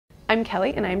I'm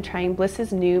Kelly and I'm trying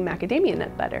Bliss's new macadamia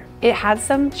nut butter. It has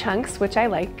some chunks, which I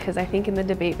like because I think in the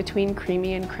debate between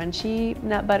creamy and crunchy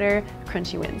nut butter,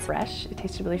 crunchy wins. Fresh, it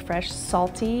tasted really fresh,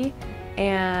 salty,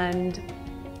 and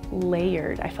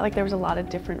layered. I felt like there was a lot of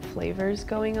different flavors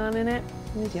going on in it.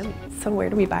 It was yummy. So where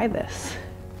do we buy this?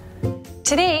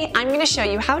 Today, I'm going to show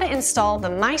you how to install the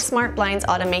My Smart Blinds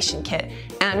automation kit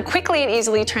and quickly and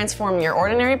easily transform your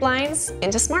ordinary blinds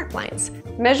into smart blinds.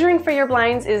 Measuring for your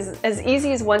blinds is as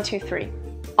easy as 1, 2, 3.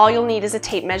 All you'll need is a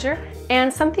tape measure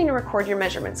and something to record your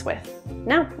measurements with.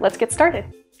 Now, let's get started.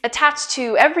 Attached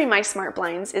to every My Smart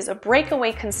Blinds is a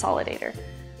breakaway consolidator.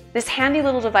 This handy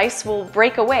little device will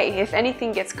break away if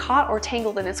anything gets caught or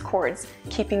tangled in its cords,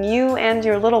 keeping you and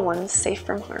your little ones safe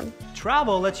from harm.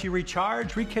 Travel lets you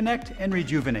recharge, reconnect, and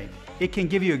rejuvenate. It can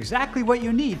give you exactly what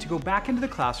you need to go back into the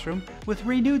classroom with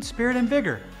renewed spirit and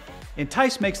vigor.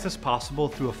 Entice makes this possible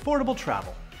through affordable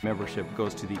travel. Membership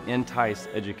goes to the Entice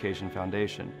Education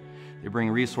Foundation. They bring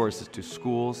resources to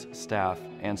schools, staff,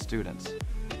 and students.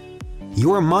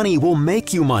 Your money will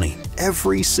make you money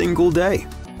every single day.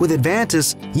 With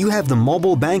Advantis, you have the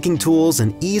mobile banking tools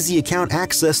and easy account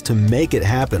access to make it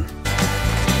happen.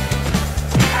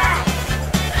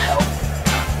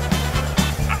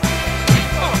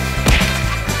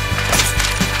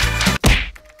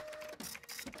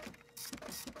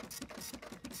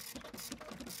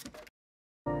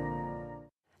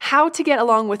 How to get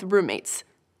along with roommates.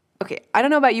 Okay, I don't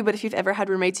know about you, but if you've ever had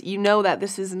roommates, you know that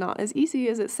this is not as easy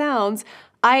as it sounds.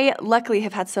 I luckily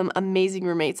have had some amazing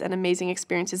roommates and amazing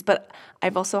experiences, but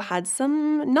I've also had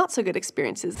some not so good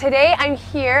experiences. Today I'm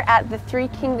here at the Three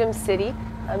Kingdoms City.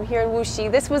 I'm here in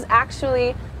Wuxi. This was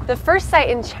actually the first site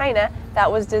in China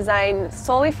that was designed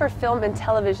solely for film and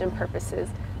television purposes.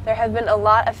 There have been a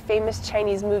lot of famous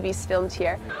Chinese movies filmed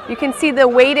here. You can see the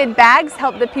weighted bags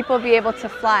help the people be able to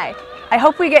fly. I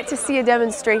hope we get to see a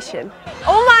demonstration.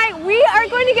 Oh my, we are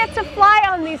going to get to fly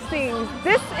on these things.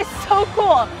 This is so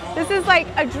cool. This is like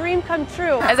a dream come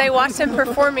true. As I watched him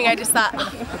performing, I just thought,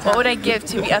 what would I give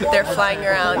to be up there flying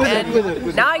around?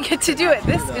 And now I get to do it.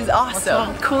 This is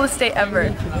awesome. Coolest day ever.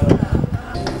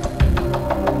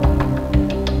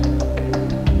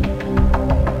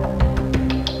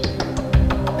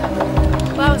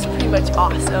 Well, that was pretty much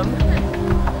awesome.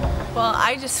 Well,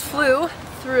 I just flew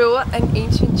through an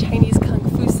ancient Chinese kung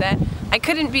fu set. I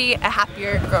couldn't be a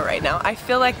happier girl right now. I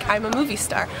feel like I'm a movie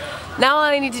star. Now all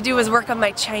I need to do is work on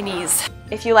my Chinese.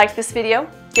 If you liked this video,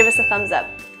 give us a thumbs up.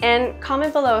 And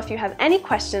comment below if you have any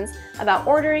questions about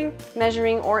ordering,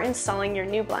 measuring, or installing your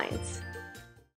new blinds.